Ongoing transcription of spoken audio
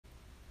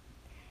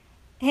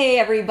Hey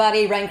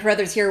everybody, Ren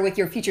Carothers here with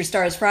your Future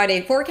Stars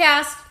Friday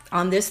forecast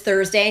on this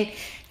Thursday.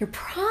 You're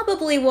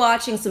probably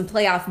watching some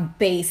playoff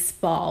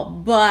baseball,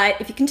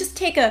 but if you can just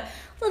take a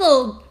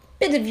little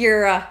bit of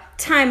your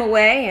time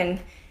away and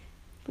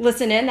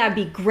listen in, that'd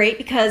be great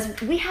because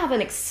we have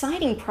an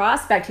exciting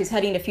prospect who's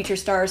heading to Future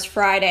Stars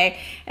Friday,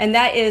 and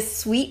that is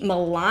sweet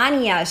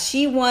Melania.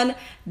 She won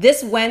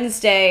this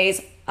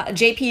Wednesday's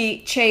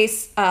JP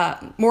Chase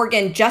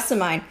Morgan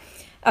Jessamine.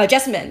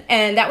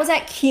 And that was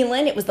at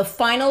Keeneland. It was the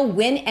final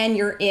win and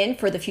you're in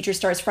for the Future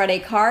Stars Friday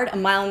card, a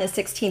mile and a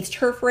 16th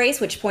turf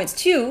race, which points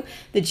to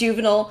the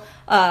Juvenile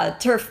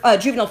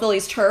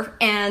Fillies Turf.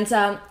 And,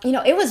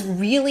 it was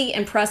really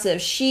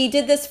impressive. She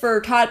did this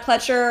for Todd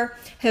Pletcher,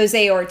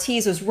 Jose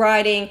Ortiz was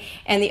riding,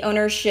 and the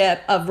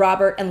ownership of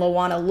Robert and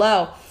Luana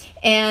Lowe.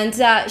 And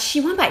she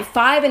won by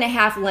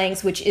 5.5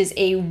 lengths, which is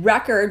a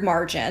record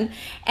margin.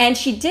 And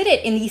she did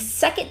it in the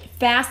second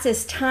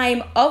fastest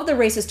time of the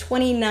race's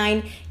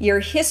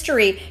 29-year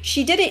history.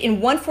 She did it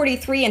in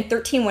 1:43 and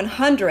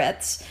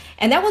 13/100ths,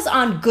 and that was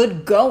on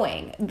good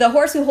going. The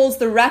horse who holds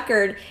the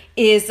record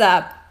is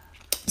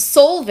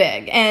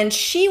Solvig, and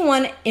she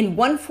won in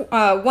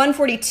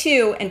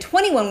 1:42 and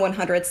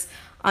 21/100ths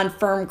on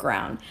firm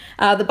ground.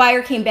 The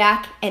buyer came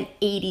back in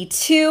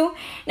 82.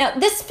 Now,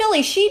 this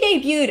filly, she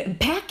debuted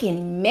back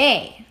in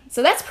May,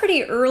 so that's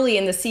pretty early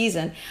in the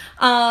season.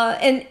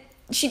 And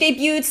she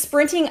debuted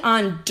sprinting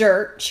on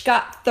dirt. She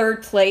got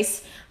third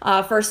place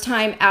first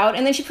time out,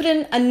 and then she put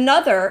in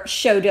another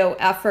show doe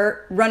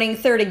effort, running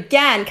third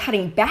again,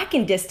 cutting back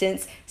in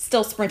distance,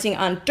 still sprinting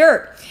on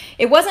dirt.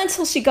 It wasn't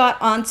until she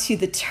got onto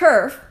the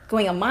turf,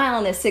 going a mile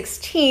and a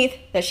 16th,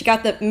 that she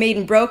got the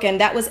maiden broken.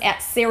 That was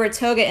at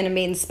Saratoga in a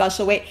maiden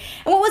special weight.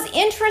 And what was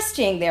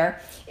interesting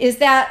there is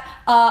that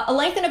a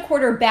length and a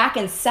quarter back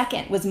in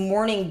second was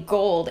Morning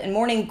Gold. And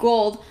Morning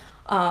Gold,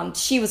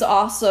 she was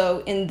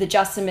also in the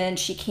Jessamine.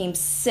 She came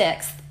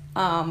sixth.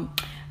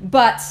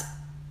 But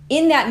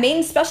in that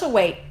maiden special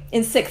weight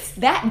in sixth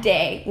that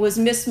day was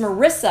Miss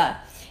Marissa.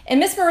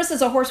 And Miss Marissa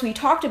is a horse we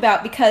talked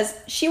about because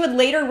she would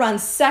later run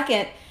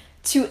second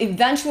to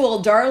eventual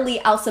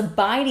Darley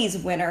Alcibiades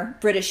winner,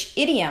 British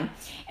Idiom.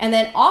 And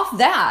then off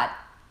that,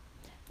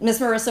 Miss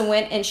Marissa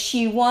went and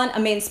she won a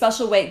maiden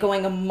special weight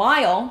going a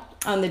mile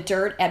on the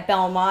dirt at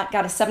Belmont,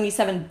 got a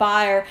 77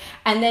 buyer,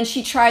 and then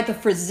she tried the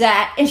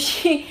Frisette, and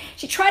she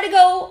tried to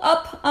go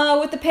up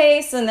with the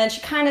pace, and then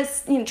she kind of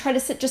tried to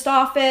sit just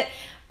off it,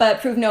 but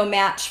proved no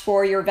match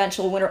for your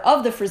eventual winner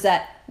of the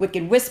Frisette,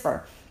 Wicked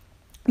Whisper.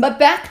 But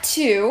back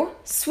to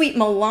sweet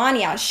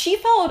Melania. She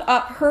followed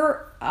up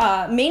her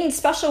maiden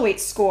special weight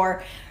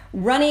score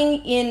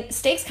running in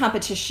stakes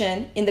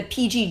competition in the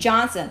PG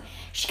Johnson.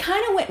 She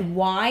kind of went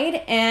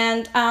wide,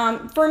 and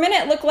for a minute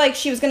it looked like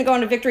she was going to go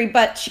into victory,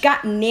 but she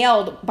got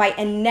nailed by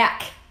a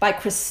neck by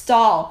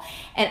Cristal.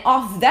 And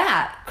off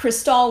that,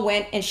 Cristal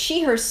went, and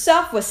she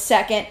herself was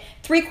second,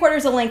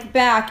 3/4 a length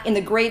back in the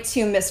grade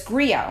 2 Miss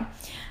Griot.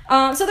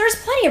 So there's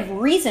plenty of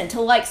reason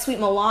to like sweet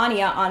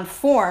Melania on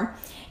form,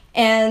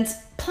 and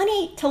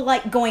plenty to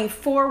like going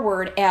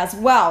forward as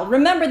well.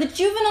 Remember, the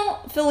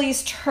Juvenile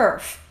Fillies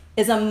Turf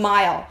is a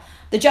mile.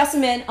 The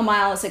Jessamine, a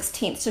mile and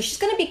 16th. So she's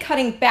going to be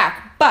cutting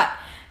back. But,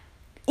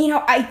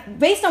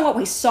 based on what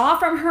we saw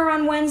from her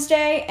on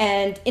Wednesday,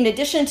 and in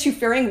addition to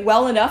faring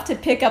well enough to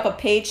pick up a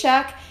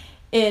paycheck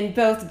in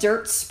both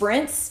dirt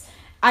sprints,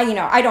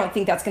 I don't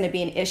think that's going to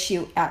be an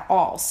issue at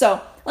all.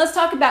 So let's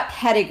talk about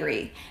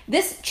pedigree.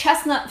 This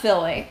chestnut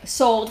filly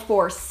sold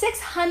for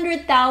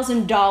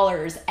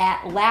 $600,000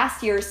 at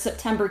last year's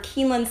September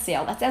Keeneland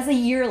sale. That's as a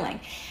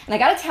yearling. And I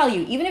got to tell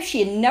you, even if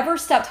she had never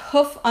stepped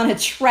hoof on a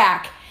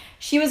track,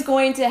 she was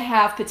going to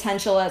have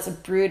potential as a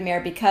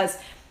broodmare because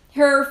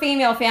her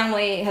female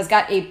family has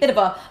got a bit of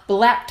a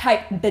black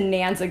type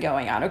bonanza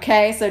going on,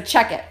 okay? So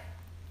check it.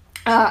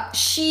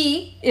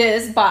 She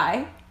is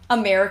by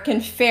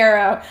American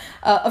Pharoah.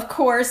 Of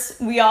course,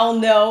 we all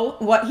know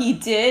what he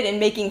did in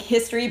making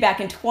history back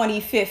in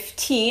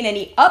 2015, and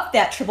he upped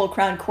that Triple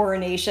Crown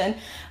coronation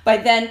by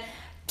then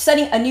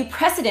setting a new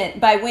precedent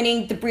by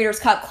winning the Breeders'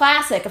 Cup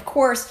Classic. Of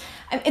course,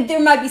 there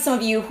might be some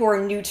of you who are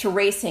new to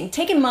racing.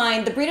 Take in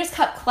mind, the Breeders'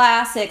 Cup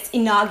Classic's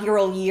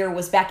inaugural year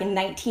was back in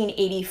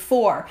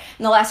 1984,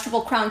 and the last Triple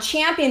Crown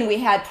champion we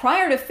had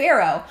prior to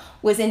Pharoah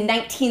was in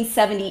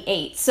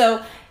 1978.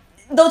 So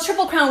the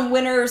Triple Crown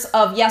winners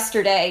of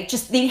yesterday,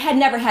 they had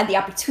never had the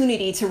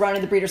opportunity to run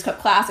in the Breeders' Cup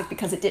Classic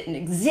because it didn't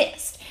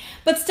exist.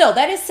 But still,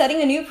 that is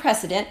setting a new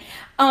precedent,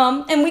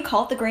 and we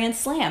call it the Grand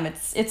Slam.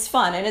 It's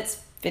fun, and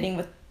it's fitting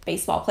with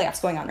baseball playoffs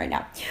going on right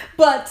now.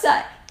 But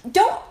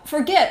don't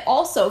forget,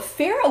 also,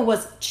 Pharoah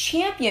was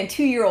champion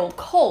 2-year-old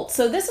colt.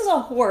 So this is a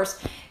horse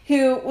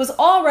who was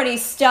already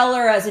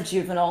stellar as a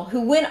juvenile,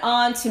 who went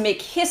on to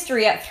make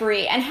history at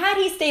 3, and had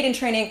he stayed in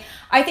training,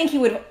 I think he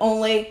would have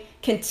only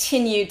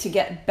continue to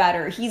get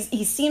better.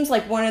 He seems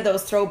like one of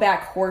those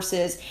throwback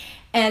horses,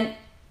 and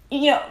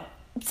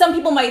some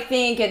people might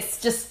think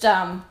it's just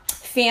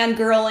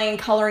fangirling,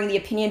 coloring the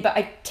opinion, but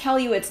I tell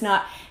you it's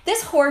not.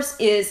 This horse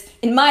is,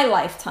 in my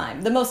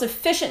lifetime, the most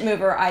efficient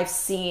mover I've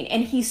seen,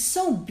 and he's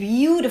so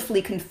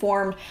beautifully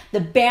conformed,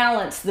 the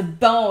balance, the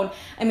bone.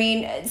 I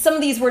mean, some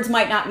of these words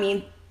might not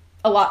mean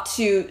a lot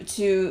to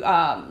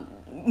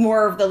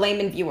more of the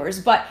layman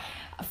viewers, but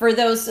for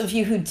those of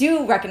you who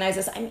do recognize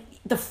this, I mean,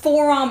 the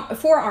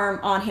forearm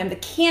on him, the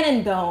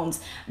cannon bones,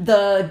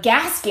 the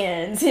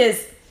gaskins,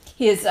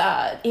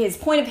 his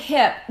point of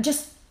hip,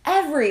 just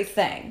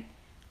everything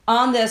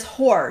on this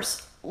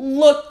horse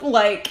looked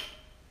like,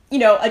 you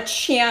know, a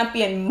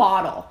champion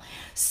model.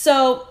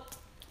 So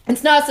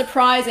it's not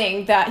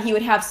surprising that he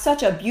would have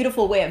such a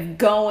beautiful way of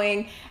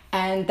going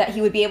and that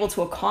he would be able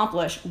to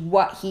accomplish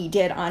what he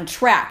did on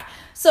track.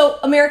 So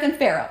American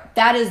Pharoah,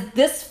 that is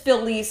this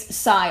filly's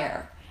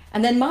sire.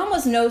 And then mom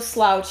was no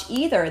slouch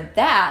either.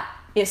 That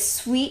is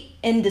Sweet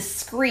and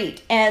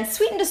Discreet. And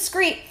Sweet and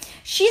Discreet,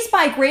 she's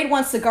by Grade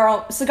 1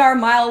 Cigar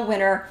Mile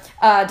winner,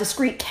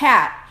 Discreet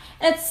Cat.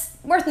 And it's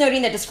worth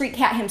noting that Discreet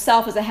Cat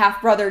himself is a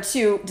half-brother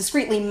to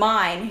Discreetly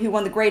Mine, who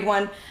won the Grade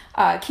 1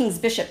 King's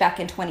Bishop back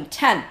in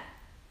 2010.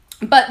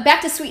 But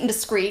back to Sweet and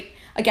Discreet,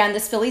 again,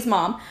 this filly's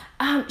mom.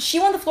 She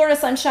won the Florida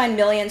Sunshine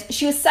Millions.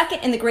 She was second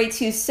in the Grade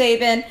 2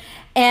 Sabin,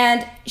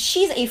 and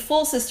she's a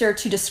full sister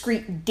to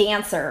Discreet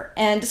Dancer.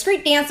 And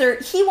Discreet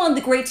Dancer, he won the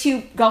Grade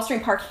 2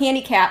 Gulfstream Park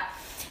Handicap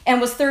and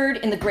was third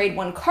in the Grade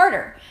 1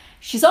 Carter.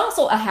 She's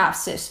also a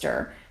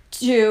half-sister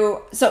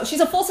to, so she's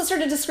a full sister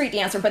to Discreet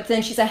Dancer, but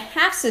then she's a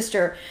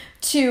half-sister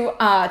to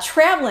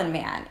Traveling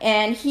Man,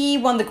 and he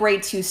won the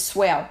Grade 2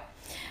 Swale.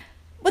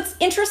 What's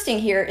interesting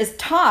here is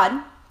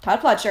Todd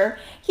Pletcher,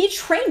 he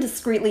trained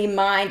Discreetly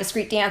Mine,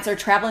 Discreet Dancer,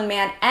 Traveling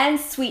Man, and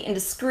Sweet and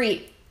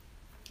Discreet.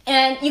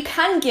 And you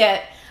can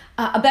get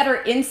a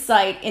better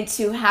insight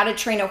into how to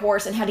train a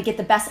horse and how to get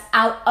the best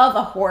out of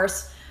a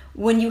horse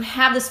when you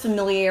have this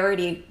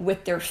familiarity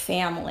with their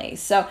family.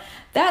 So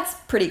that's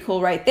pretty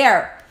cool right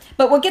there.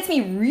 But what gets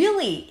me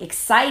really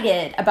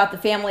excited about the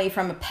family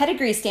from a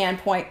pedigree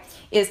standpoint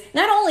is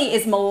not only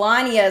is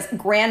Melania's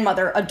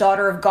grandmother a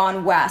daughter of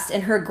Gone West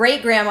and her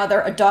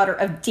great-grandmother a daughter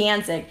of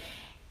Danzig.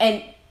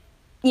 And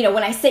you know,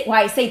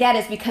 why I say that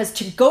is because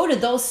to go to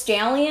those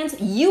stallions,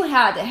 you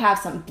had to have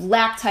some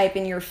black type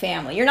in your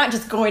family. You're not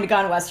just going to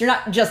Gone West. You're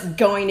not just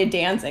going to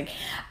Danzig.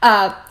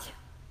 But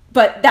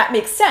that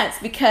makes sense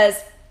because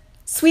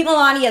Sweet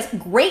Melania's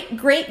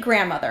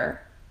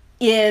great-great-grandmother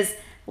is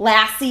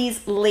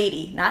Lassie's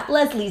Lady. Not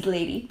Leslie's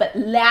Lady, but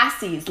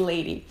Lassie's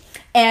Lady.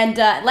 And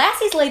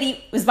Lassie's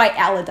Lady was by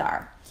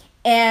Aladar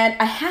and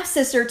a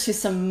half-sister to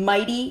some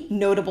mighty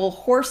notable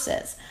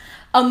horses.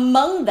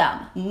 Among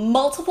them,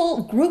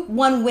 multiple Group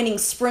 1 winning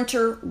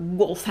sprinter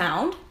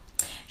Wolfhound.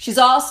 She's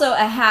also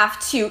a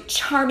half to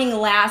Charming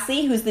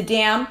Lassie, who's the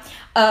dam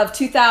of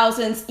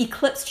 2000's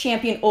Eclipse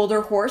champion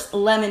older horse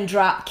Lemon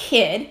Drop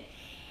Kid.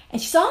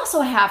 And she's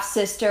also a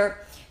half-sister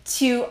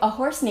to a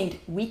horse named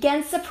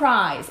Weekend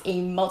Surprise,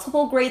 a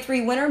multiple Grade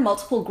 3 winner,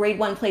 multiple Grade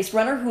 1 place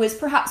runner who is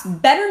perhaps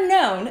better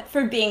known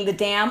for being the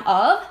dam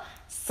of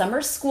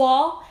Summer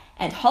Squall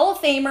and Hall of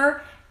Famer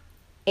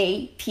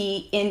AP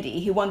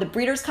Indy, who won the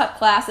Breeders' Cup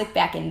Classic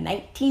back in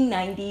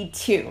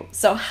 1992.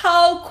 So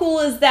how cool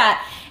is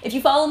that? If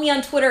you follow me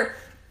on Twitter,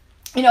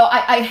 you know,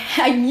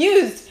 I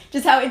mused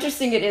just how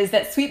interesting it is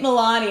that Sweet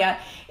Melania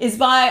is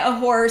by a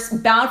horse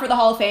bound for the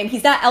Hall of Fame.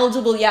 He's not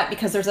eligible yet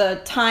because there's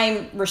a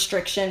time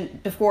restriction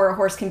before a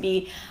horse can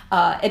be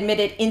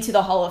admitted into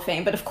the Hall of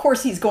Fame. But of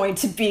course he's going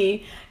to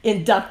be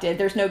inducted.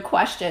 There's no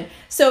question.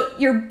 So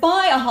you're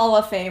by a Hall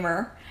of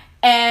Famer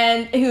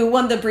and who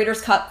won the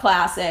Breeders' Cup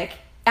Classic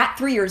at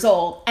 3 years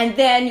old, and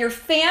then your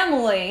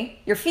family,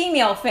 your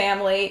female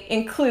family,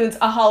 includes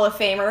a Hall of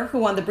Famer who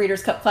won the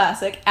Breeders' Cup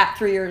Classic at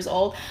 3 years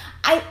old.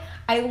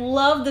 I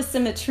love the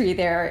symmetry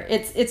there.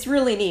 It's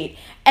really neat.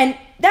 And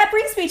that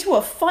brings me to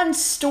a fun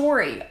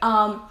story.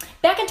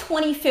 Back in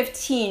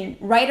 2015,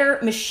 writer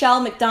Michelle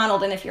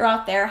McDonald, and if you're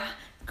out there,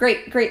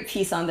 great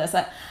piece on this.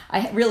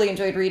 I really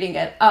enjoyed reading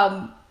it.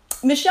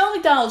 Michelle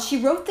McDonald,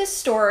 she wrote this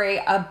story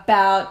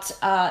about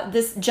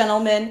this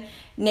gentleman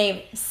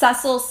named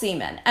Cecil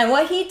Seaman. And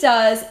what he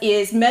does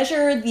is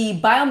measure the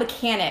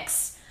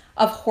biomechanics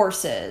of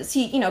horses.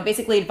 He,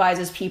 basically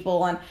advises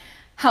people on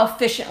how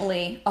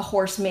efficiently a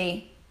horse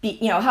may be,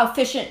 how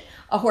efficient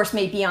a horse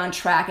may be on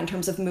track in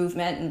terms of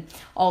movement and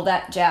all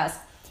that jazz.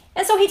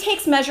 And so he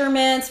takes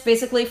measurements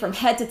basically from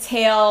head to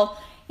tail,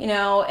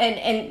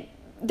 and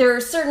there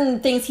are certain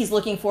things he's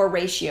looking for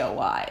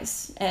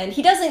ratio-wise. And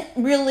he doesn't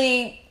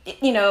really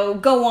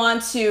go on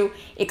to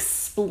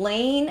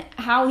explain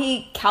how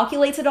he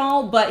calculates it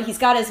all, but he's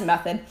got his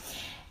method.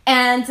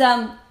 And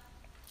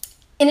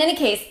in any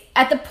case,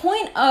 at the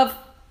point of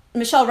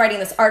Michelle writing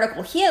this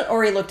article, he had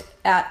already looked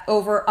at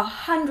over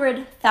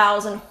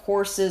 100,000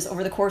 horses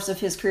over the course of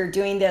his career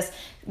doing this,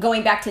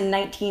 going back to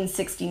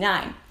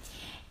 1969.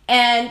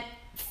 And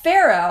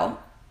Pharoah,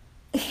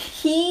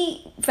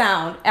 he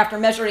found, after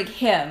measuring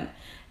him,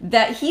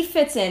 that he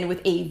fits in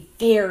with a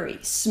very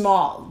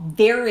small,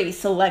 very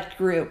select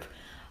group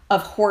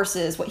of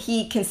horses, what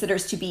he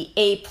considers to be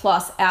A+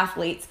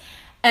 athletes.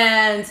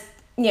 And,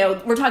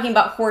 we're talking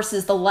about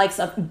horses the likes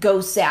of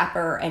Ghost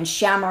Zapper and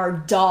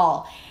Shamar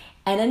Doll.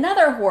 And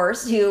another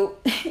horse who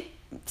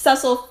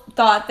Cecil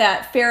thought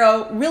that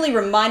Pharoah really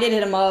reminded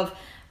him of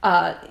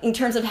in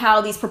terms of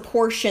how these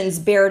proportions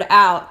bared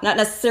out, not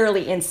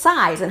necessarily in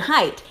size and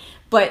height,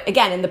 but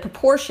again, in the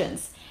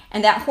proportions.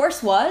 And that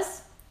horse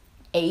was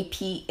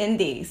AP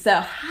Indy.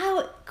 So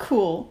how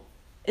cool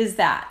is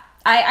that?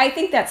 I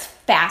think that's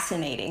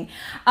fascinating.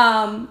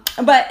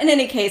 But in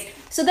any case,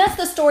 so that's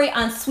the story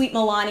on Sweet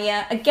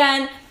Melania.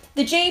 Again,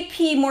 the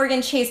JP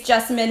Morgan Chase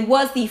Jessamine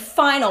was the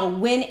final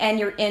win and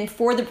you're in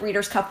for the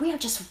Breeders' Cup. We are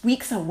just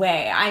weeks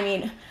away. I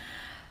mean,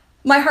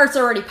 my heart's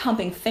already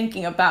pumping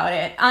thinking about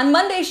it. On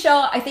Monday's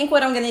show, I think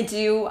what I'm going to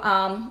do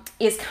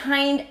is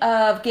kind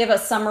of give a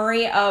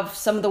summary of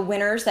some of the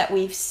winners that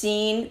we've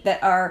seen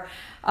that are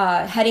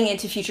heading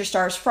into Future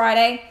Stars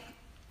Friday.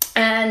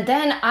 And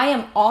then I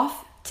am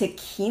off to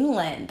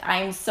Keeneland.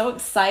 I'm so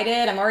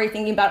excited. I'm already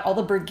thinking about all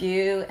the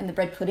burgoo and the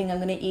bread pudding I'm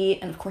going to eat.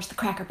 And of course, the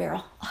Cracker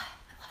Barrel. Oh,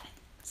 I love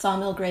it.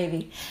 Sawmill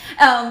gravy.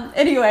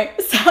 Anyway,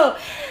 so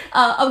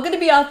I'm going to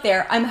be out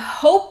there. I'm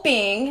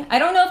hoping, I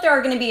don't know if there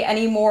are going to be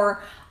any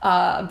more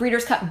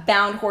Breeders' Cup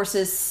bound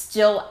horses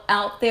still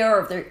out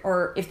there,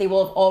 or if they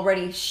will have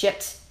already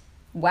shipped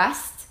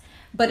west.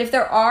 But if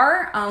there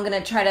are, I'm going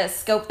to try to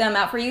scope them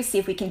out for you, see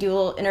if we can do a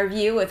little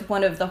interview with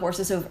one of the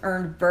horses who have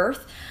earned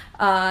birth.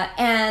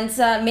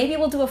 And maybe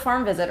we'll do a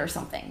farm visit or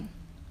something.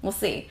 We'll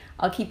see.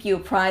 I'll keep you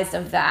apprised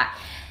of that.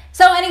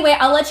 So anyway,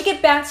 I'll let you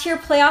get back to your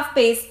playoff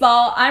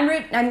baseball.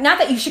 I'm not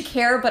that you should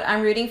care, but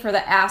I'm rooting for the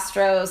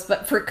Astros,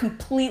 but for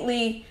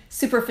completely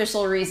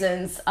superficial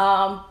reasons.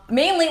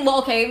 Mainly, well,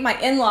 okay, my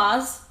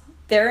in-laws,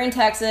 they're in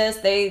Texas.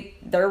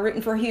 They're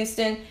rooting for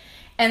Houston.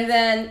 And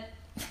then,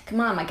 come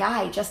on, my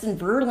guy, Justin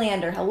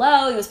Verlander.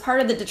 Hello, he was part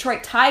of the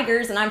Detroit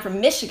Tigers, and I'm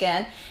from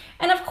Michigan.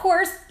 And of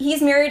course, he's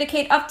married to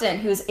Kate Upton,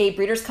 who's a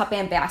Breeders' Cup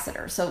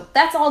ambassador. So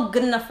that's all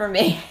good enough for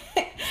me.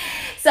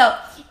 So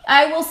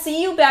I will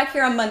see you back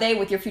here on Monday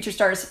with your Future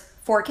Stars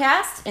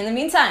forecast. In the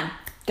meantime,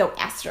 go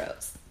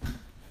Astros.